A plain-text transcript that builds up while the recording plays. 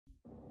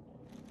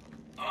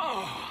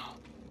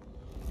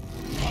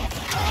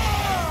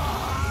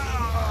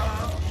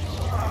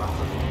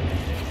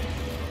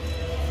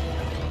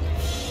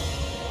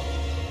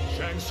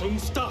Shang Tsung,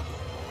 stop!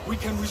 We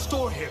can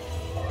restore him.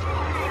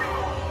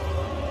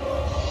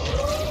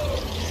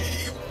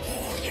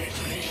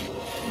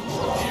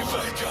 If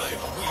I die,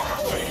 we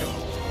fail.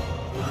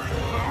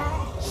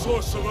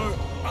 Sorcerer,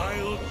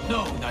 I'll...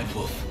 No,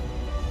 Nightwolf.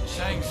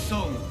 Shang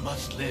Tsung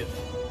must live.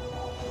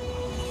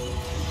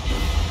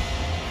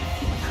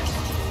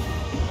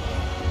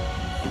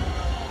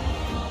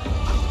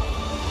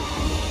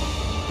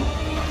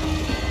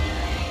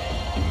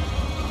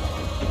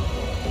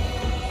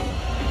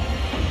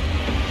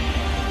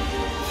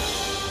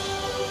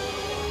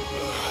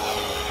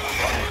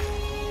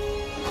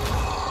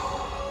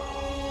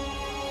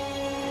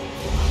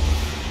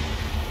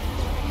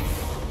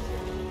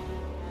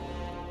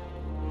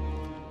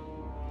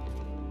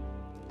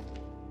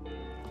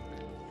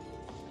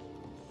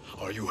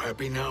 Are you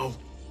happy now?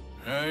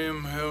 I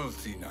am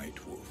healthy,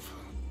 Nightwolf.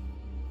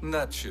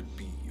 That should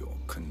be your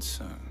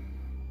concern.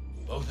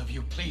 Both of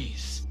you,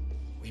 please.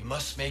 We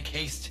must make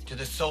haste to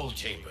the Soul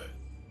Chamber.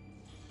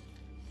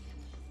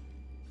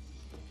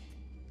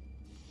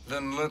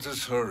 Then let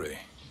us hurry.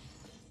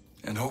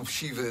 And hope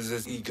Sheeva is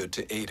as eager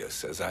to aid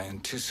us as I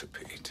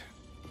anticipate.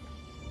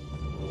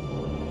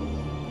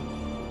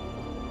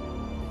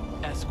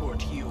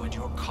 Escort you and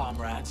your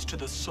comrades to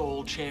the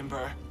Soul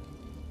Chamber.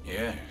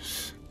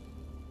 Yes.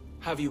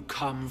 Have you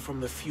come from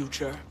the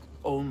future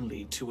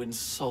only to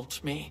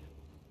insult me?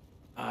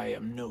 I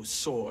am no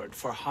sword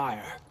for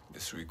hire.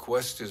 This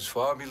request is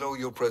far below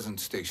your present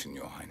station,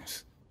 Your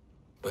Highness.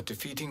 But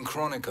defeating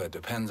Kronika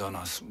depends on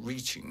us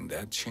reaching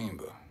that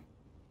chamber.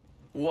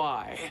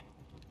 Why?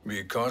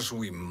 Because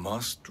we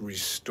must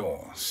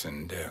restore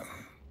Sindel.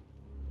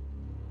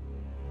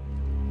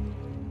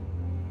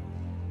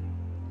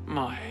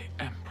 My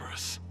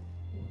Empress.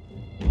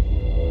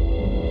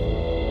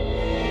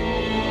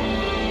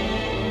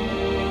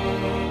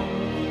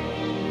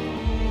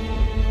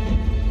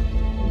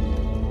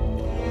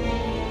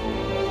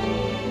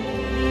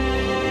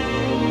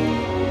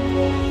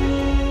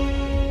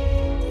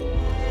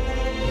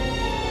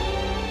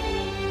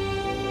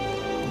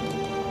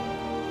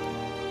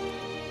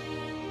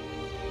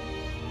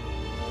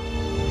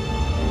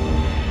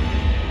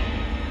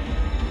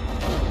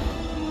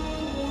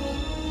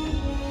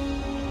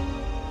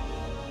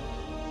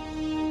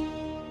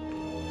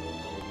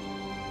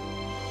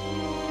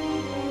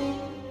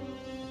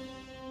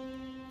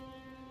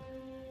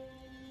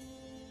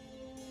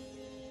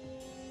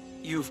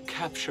 You've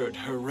captured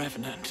her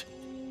revenant.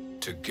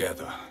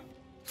 Together,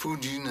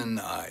 Fujin and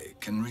I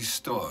can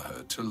restore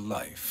her to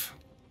life.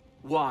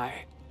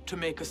 Why? To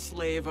make a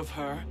slave of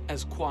her,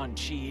 as Quan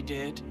Chi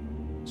did?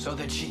 So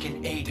that she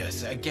can aid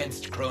us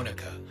against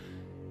Kronika.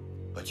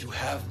 But you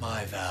have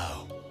my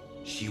vow.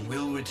 She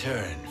will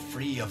return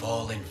free of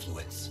all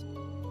influence.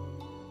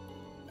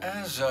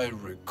 As I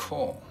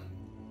recall,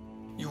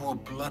 you were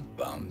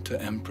bloodbound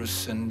to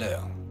Empress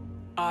Sindel.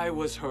 I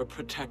was her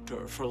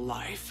protector for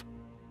life.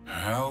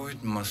 How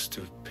it must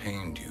have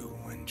pained you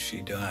when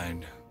she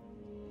died.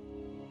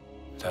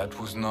 That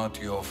was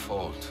not your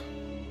fault.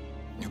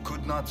 You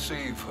could not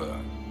save her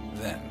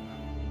then.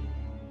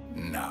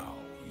 Now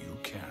you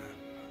can.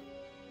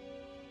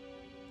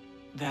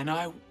 Then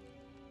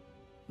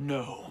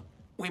No.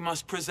 We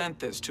must present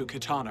this to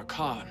Kitana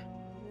Khan.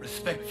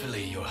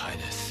 Respectfully, Your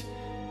Highness,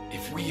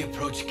 if we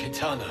approach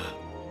Kitana...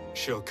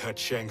 She'll cut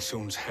Shang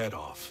Tsung's head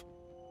off.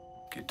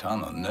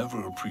 Kitana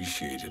never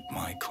appreciated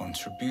my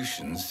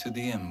contributions to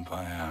the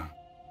Empire.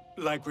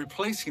 Like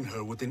replacing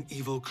her with an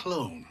evil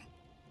clone.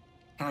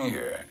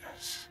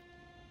 Yes.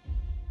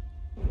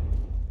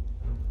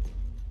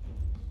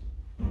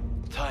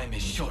 Time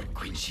is short,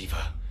 Queen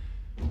Sheeva.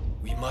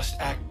 We must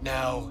act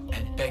now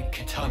and beg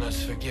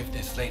Kitana's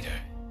forgiveness later.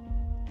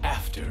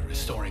 After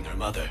restoring her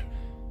mother.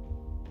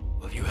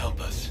 Will you help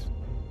us?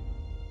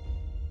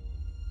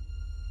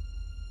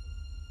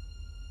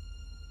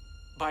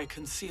 By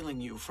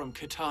concealing you from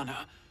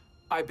Kitana,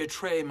 I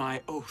betray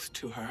my oath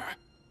to her.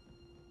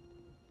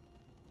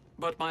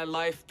 But my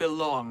life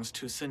belongs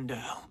to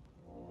Sindel.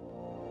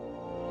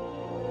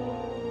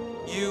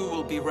 You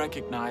will be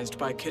recognized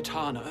by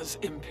Kitana's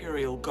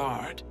Imperial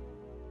Guard.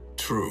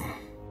 True.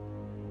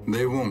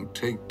 They won't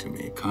take to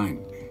me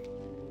kindly.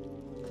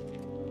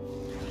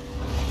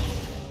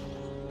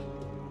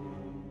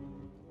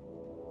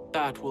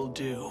 That will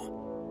do.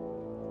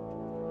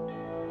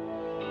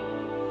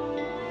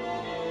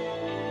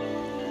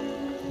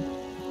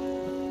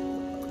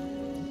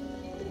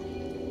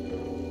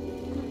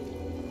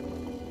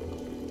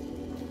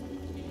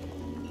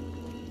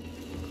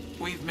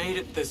 We've made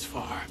it this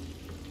far.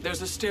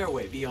 There's a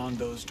stairway beyond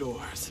those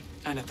doors,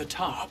 and at the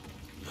top...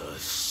 The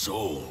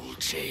Soul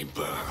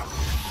Chamber.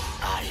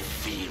 I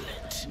feel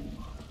it.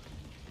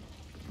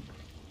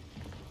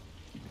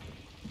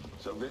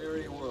 So there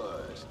he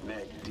was,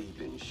 neck deep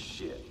in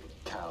shit,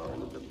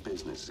 cowering at the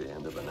business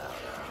end of an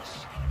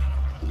outhouse.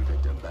 He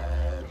picked a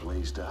bad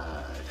place to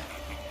hide,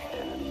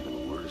 and an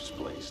even worse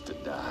place to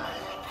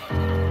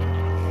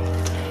die.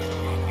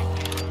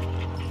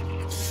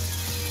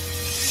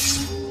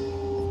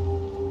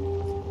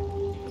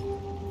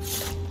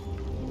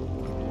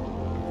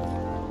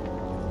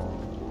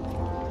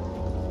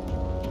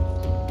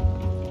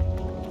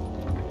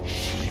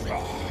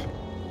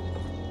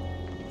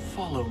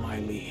 follow my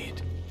lead.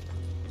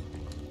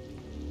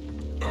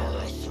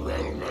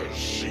 Earthrealmers,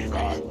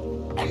 Sheeva,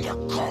 and a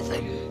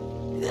coffin.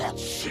 What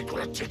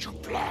secret did you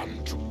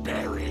plan to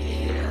bury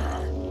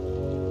here?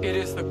 It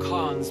is the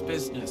Khan's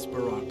business,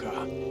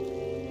 Baraka.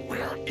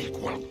 We're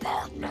equal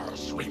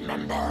partners,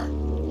 remember?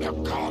 The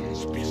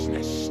Khan's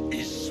business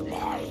is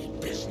my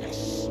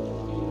business.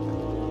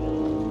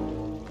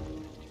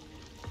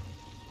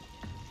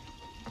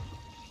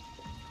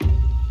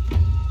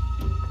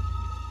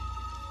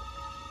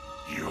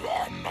 You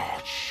are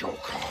not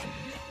Shokan.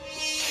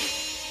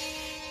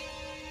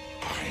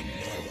 I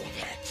know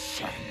that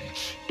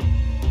scent.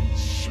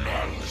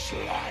 Smells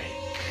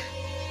like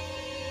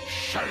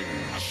Shang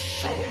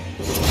Tsung.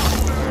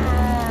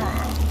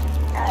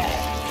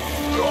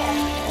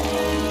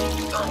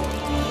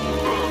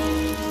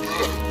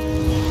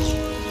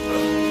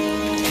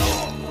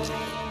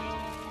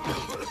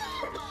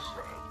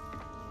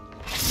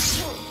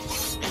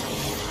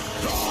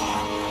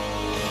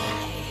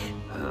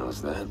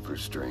 How's that for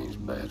strange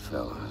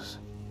bedfellows?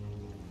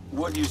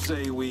 What do you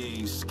say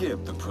we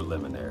skip the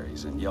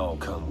preliminaries and y'all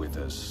come with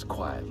us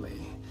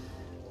quietly?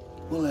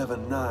 We'll have a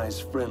nice,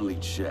 friendly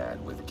chat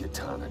with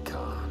Kitana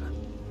Khan.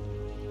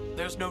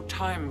 There's no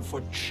time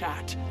for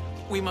chat.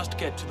 We must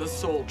get to the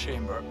Soul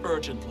Chamber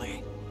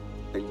urgently.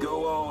 And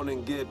go on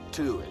and get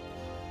to it.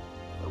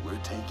 But we're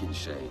taking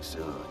Shang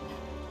Tsung.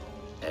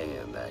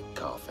 And that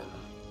coffin.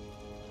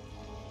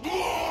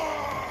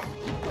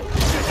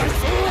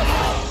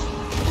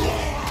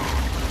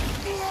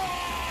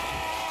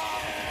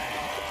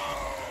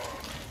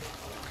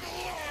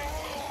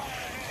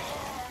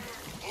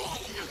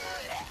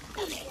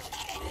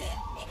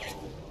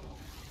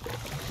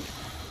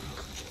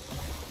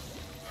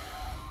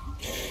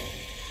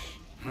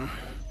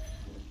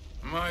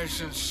 My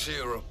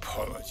sincere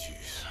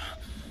apologies.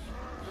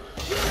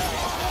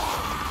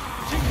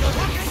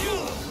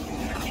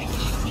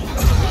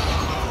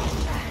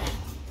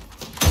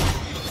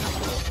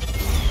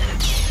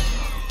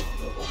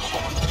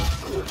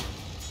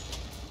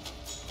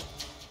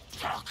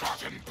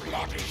 Forgotten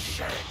blood is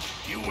shed.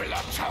 You will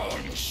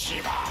atone,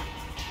 Sheeva.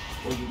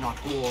 Were you not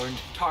warned?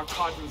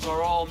 Tarkatans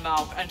are all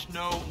mouth and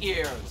no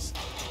ears.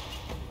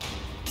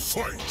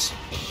 Fight!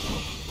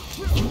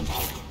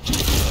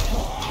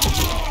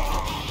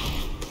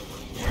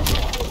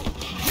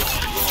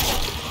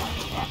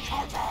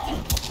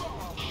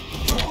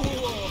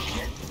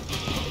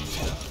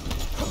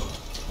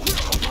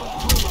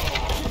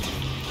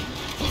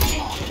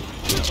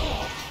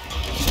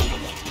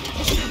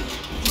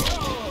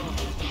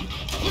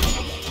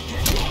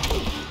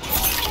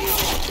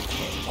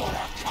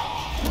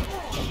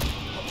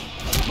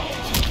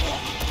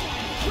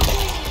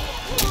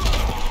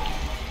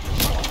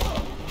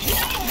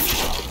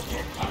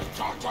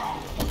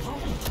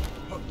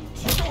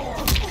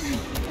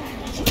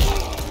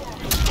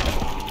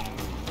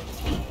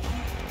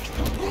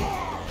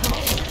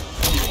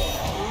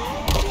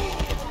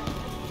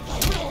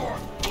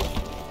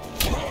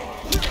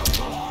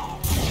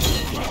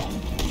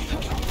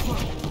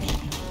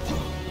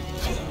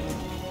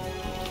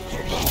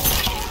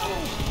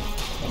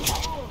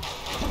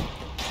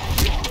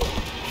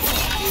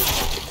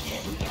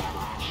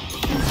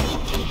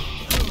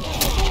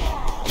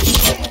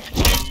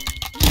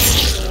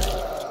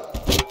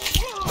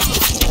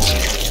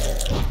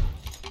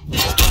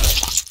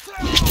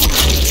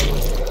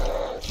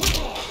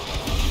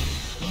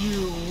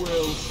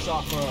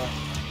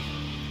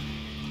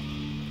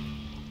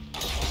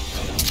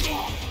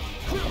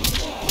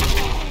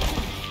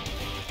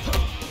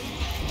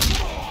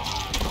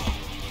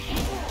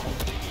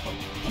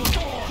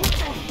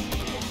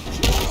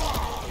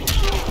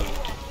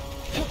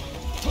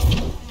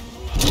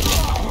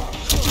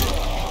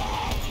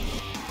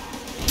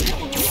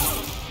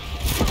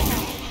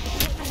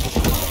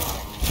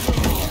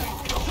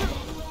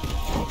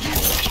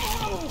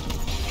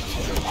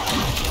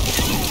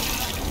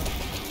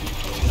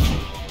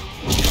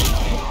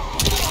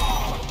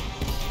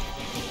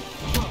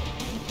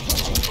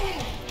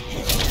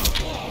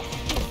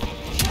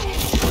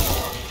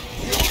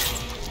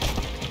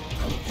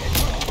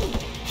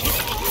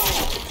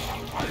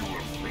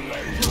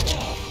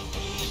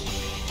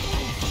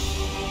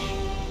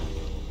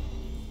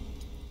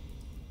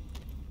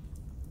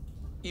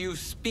 You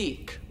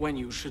speak when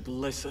you should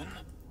listen.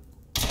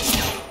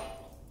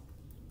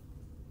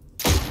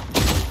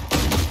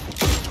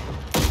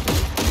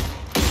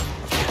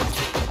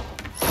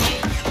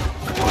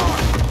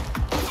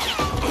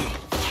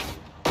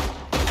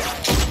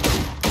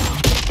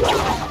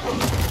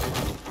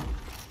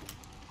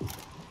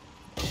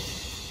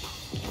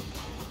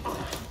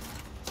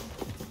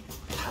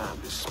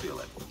 Time to spill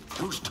it.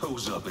 Whose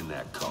toes up in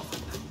that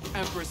coffin?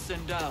 Empress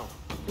Sindel,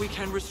 we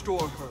can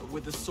restore her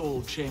with the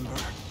Soul Chamber.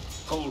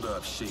 Hold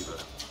up,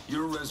 Sheeva.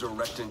 You're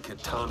resurrecting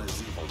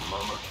Kitana's evil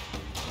mama?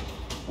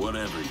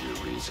 Whatever your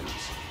reasons,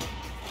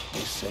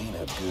 this ain't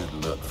a good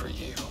look for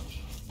you.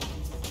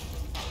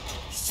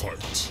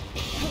 Fight.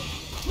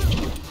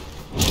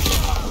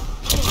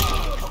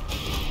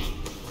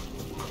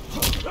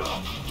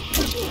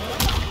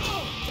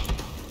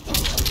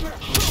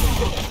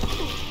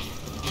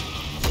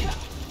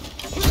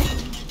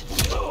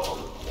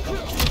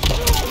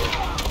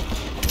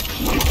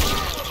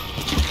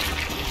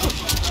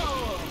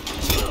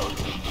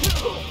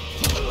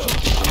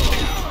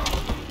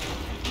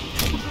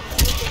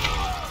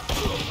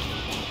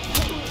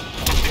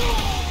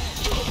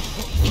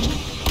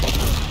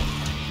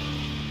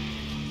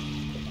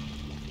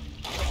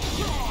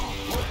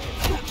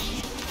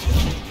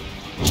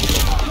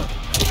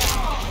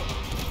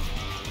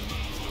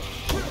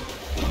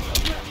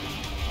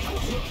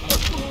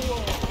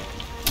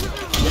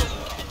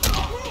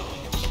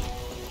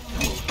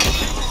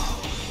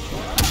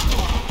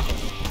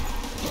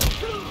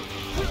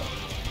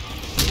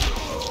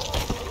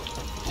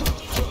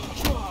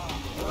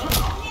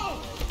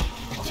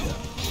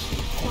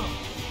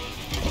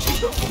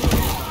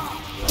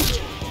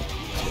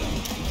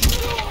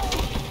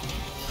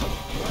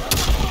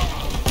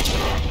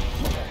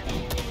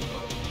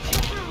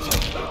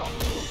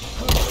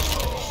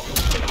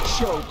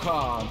 show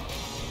card.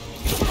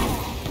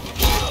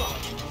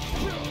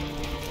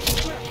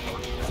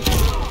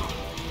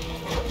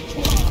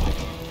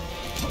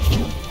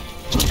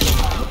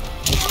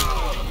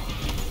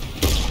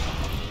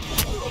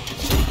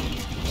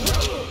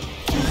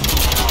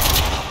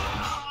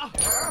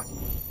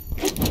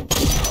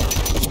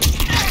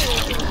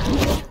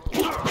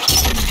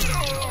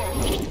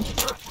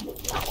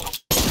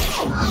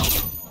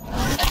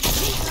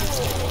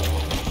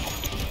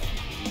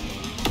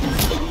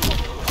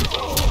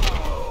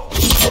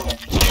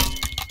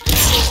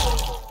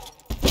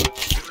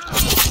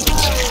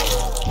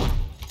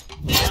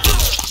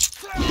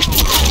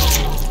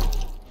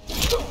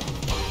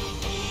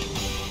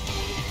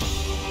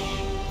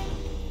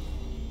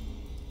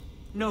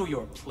 Know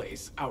your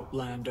place,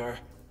 Outlander.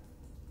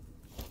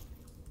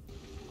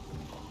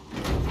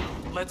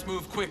 Let's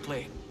move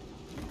quickly.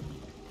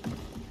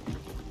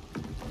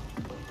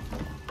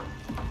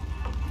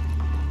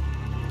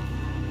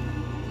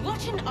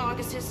 What in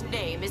Argus's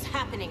name is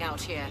happening out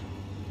here?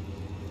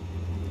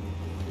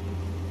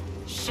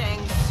 Shang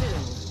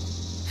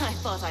Tsung. I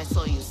thought I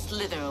saw you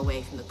slither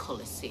away from the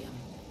Colosseum.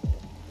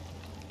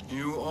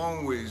 You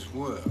always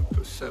were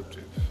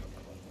perceptive.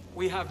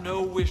 We have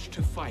no wish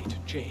to fight,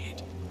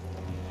 Jade.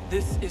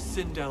 This is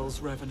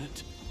Sindel's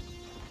Revenant.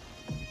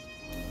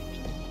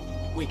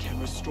 We can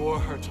restore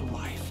her to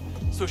life,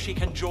 so she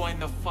can join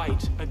the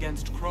fight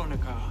against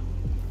Kronika.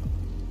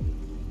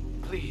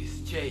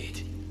 Please,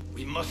 Jade.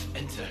 We must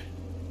enter.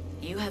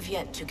 You have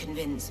yet to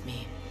convince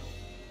me.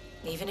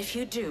 Even if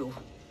you do,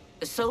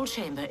 the Soul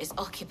Chamber is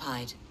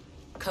occupied.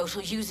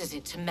 Kotal uses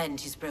it to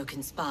mend his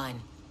broken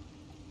spine.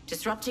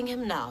 Disrupting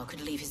him now could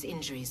leave his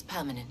injuries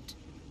permanent.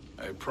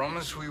 I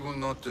promise we will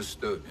not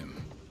disturb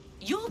him.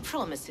 Your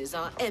promises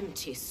are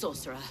empty,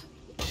 sorcerer.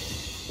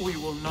 We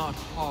will not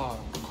harm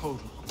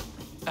Kotal.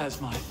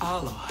 As my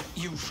ally,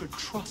 you should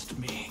trust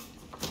me.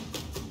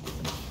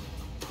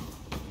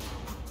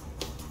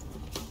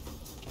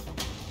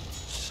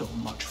 So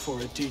much for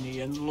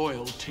Adenian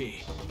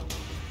loyalty.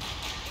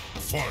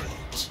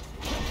 Fight!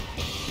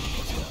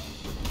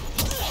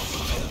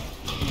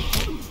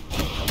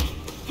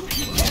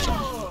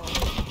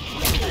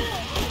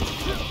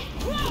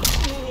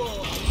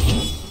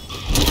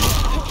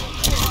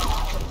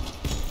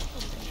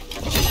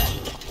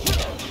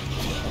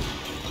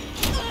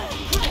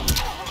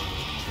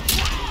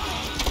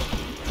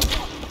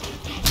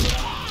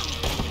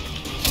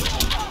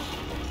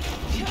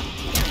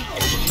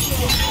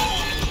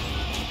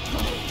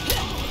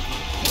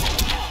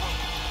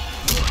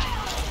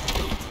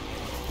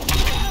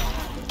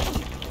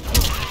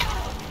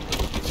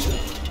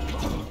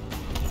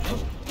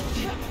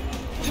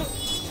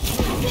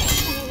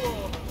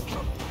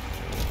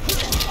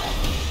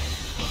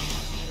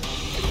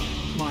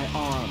 My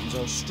arms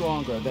are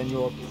stronger than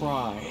your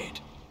pride.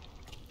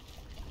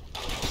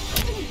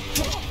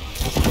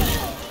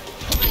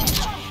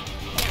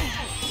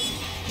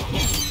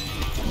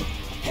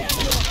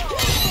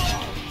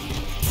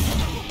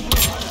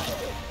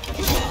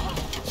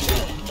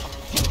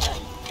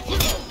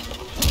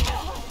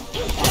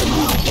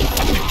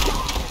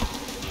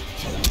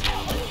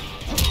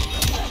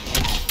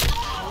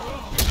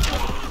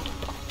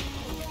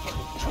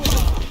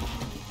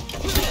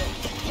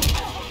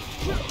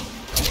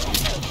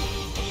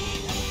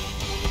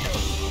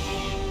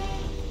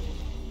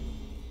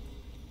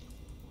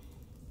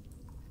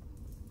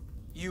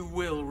 You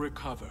will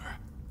recover.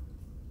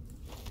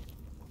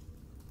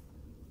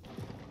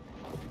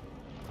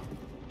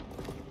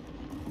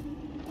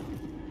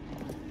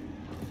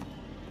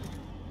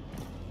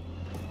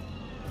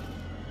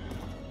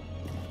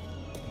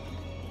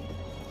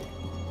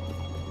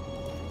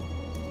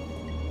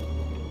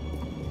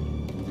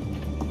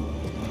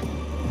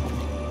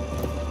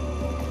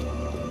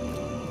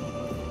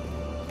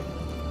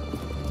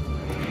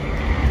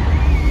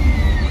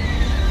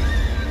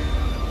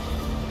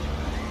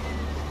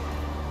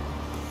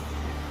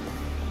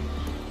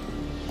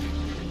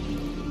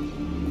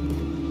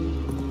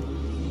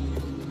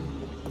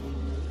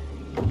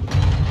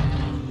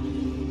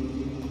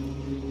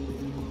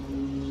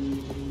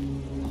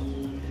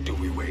 Do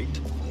we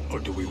wait, or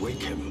do we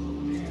wake him?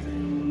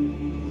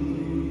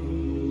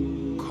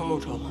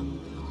 Kotal.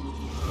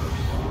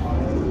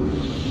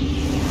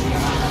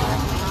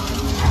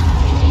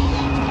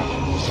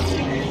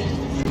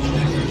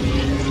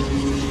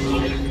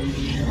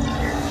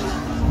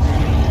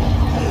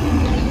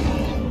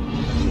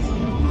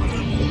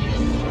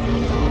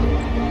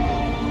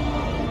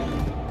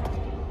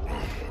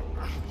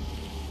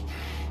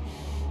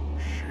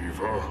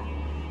 Sheeva?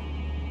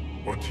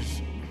 What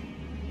is...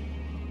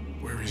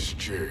 Where is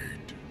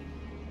Jade?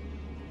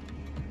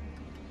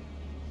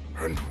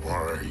 And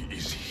why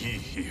is he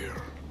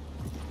here?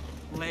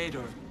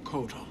 Later,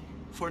 Kotal.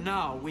 For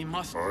now, we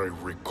must... I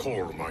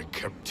recall my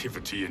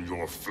captivity in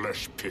your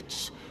flesh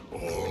pits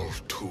all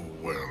too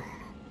well.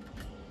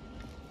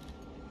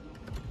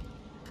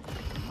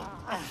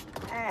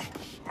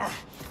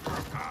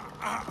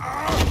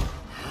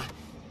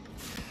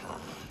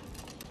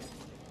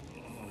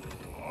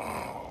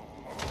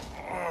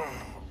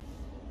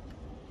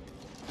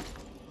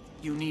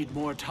 You need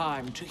more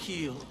time to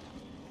heal.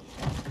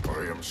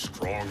 I am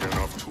strong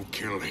enough to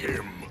kill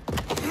him.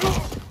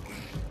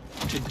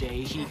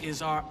 Today he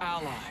is our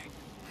ally.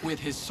 With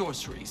his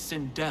sorcery,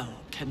 Sindel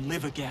can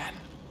live again.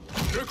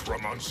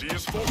 Necromancy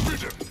is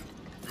forbidden.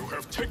 You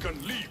have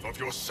taken leave of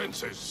your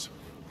senses.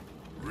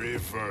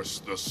 Reverse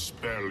the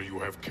spell you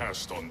have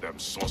cast on them,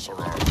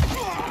 sorcerer.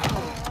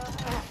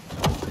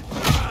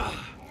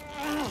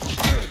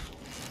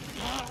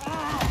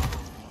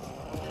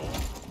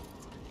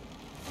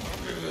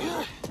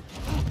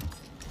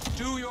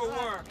 Do your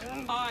work.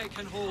 I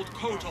can hold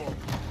Kotal.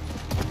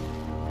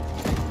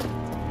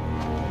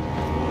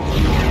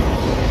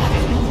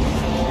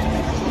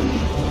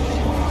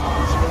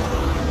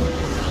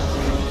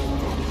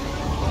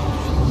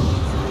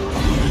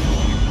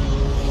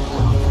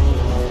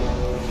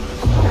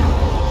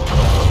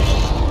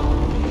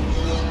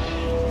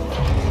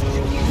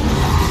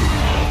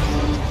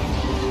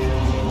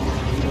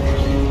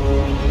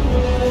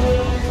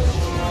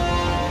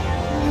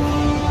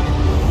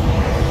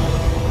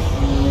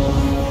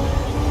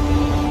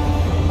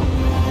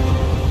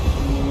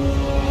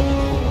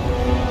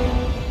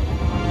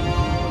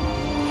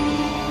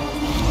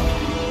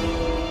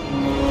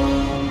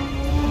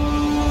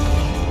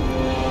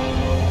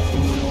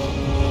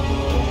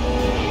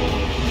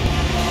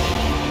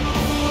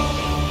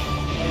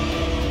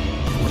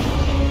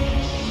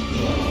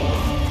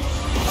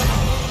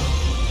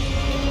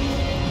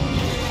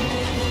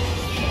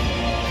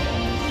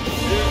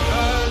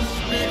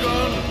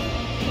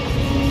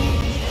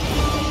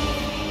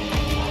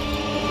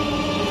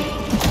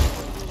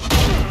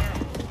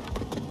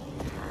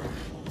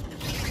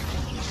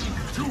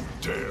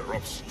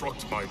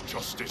 My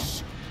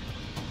justice.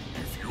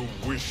 If you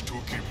wish to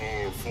keep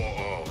all four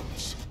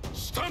arms,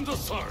 stand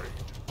aside.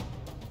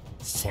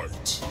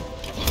 Fight.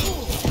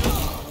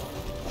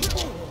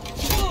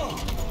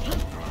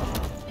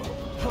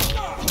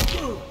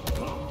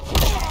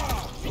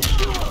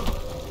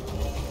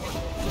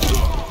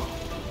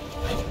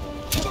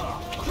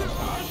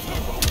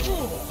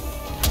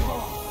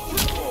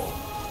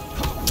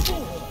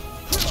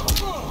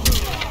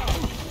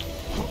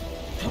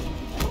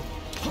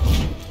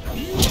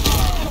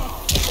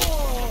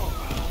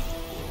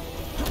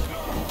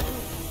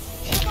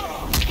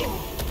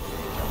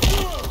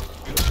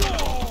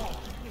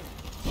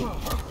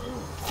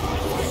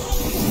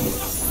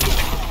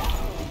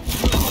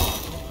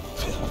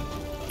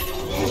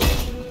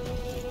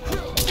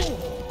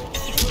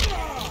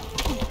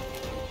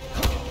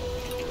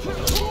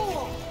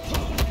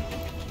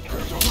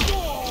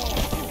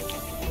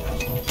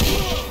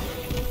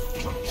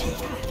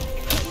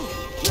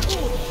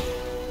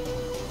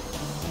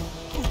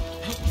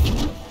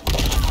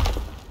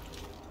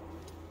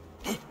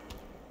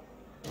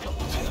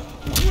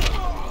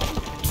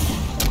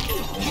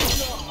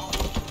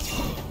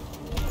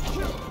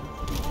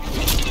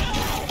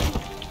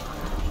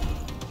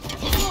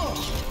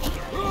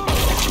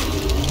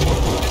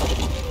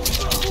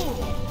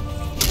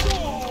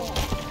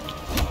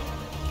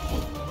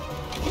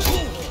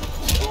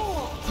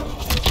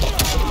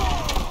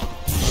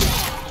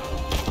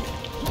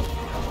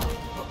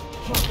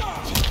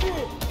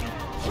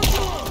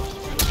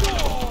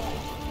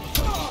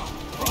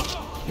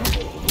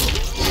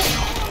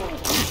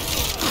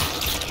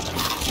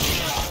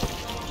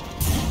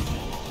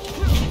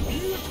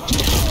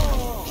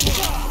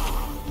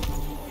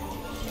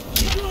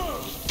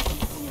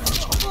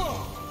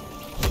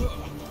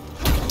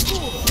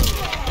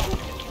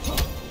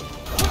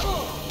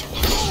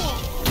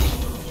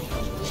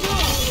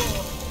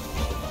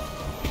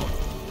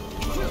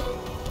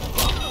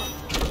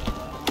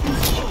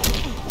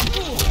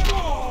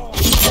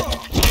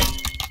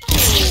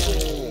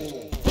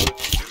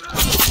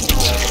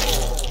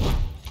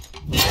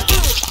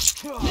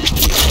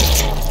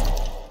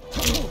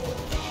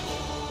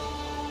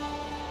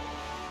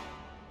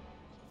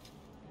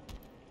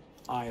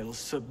 I'll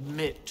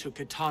submit to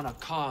Kitana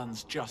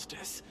Khan's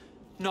justice,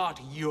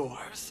 not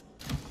yours.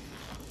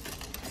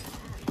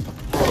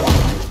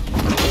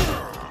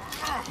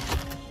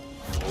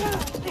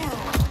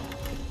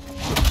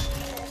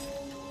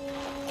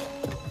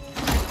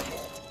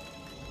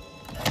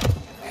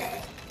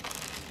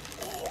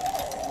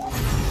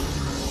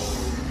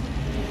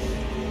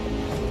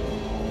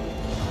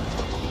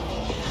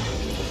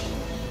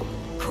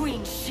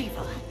 Queen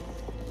Sheeva.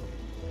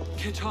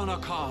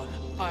 Kitana Khan,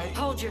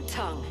 Hold your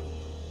tongue.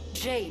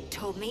 Jade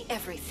told me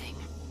everything.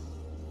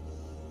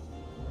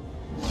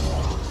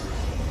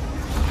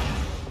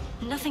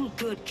 Nothing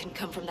good can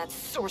come from that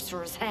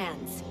sorcerer's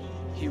hands.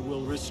 He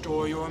will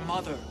restore your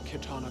mother,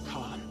 Kitana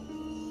Khan.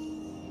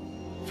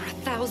 For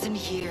 1,000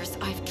 years,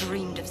 I've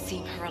dreamed of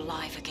seeing her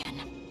alive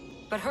again.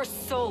 But her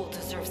soul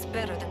deserves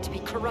better than to be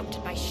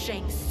corrupted by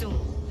Shang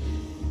Tsung.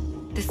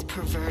 This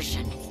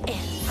perversion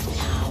ends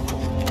now.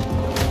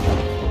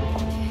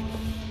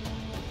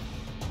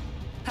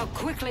 How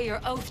quickly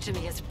your oath to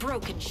me has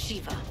broken,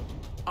 Sheeva.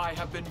 I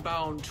have been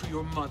bound to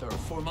your mother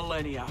for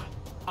millennia.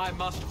 I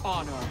must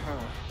honor her.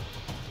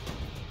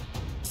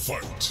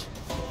 Fight.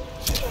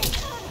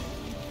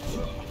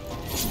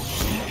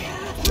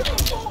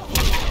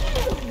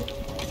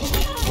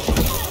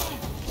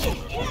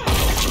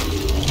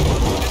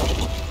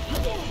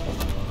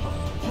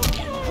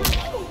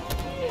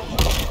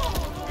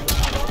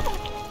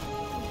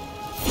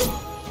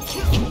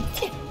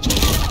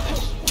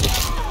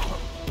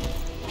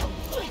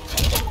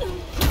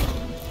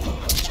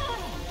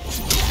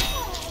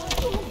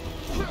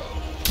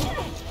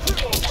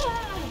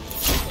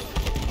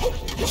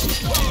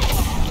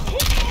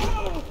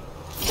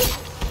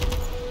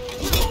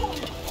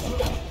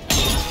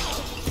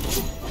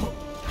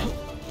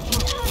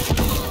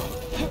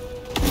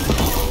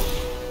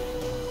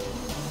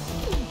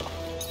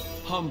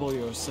 Humble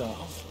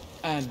yourself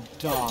and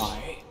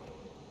die.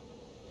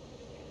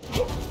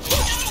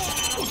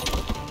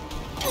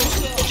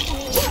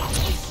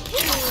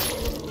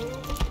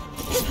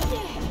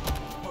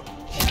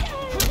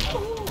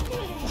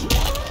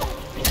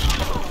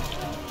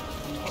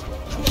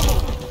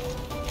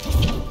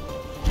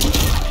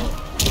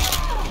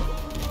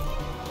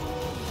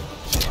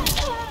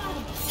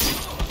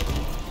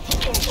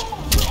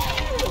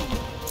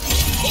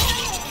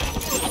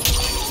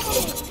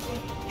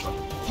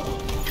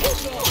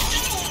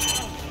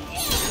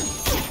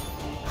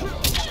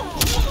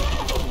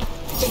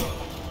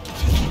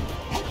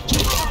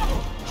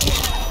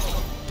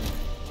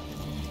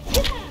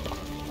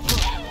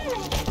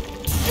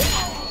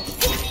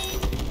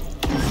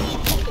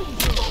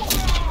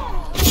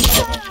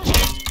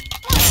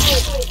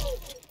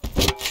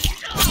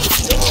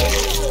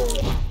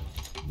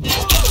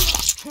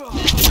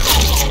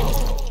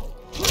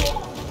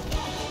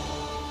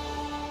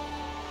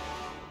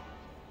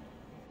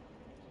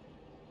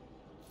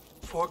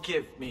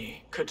 Forgive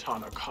me,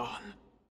 Katana Khan.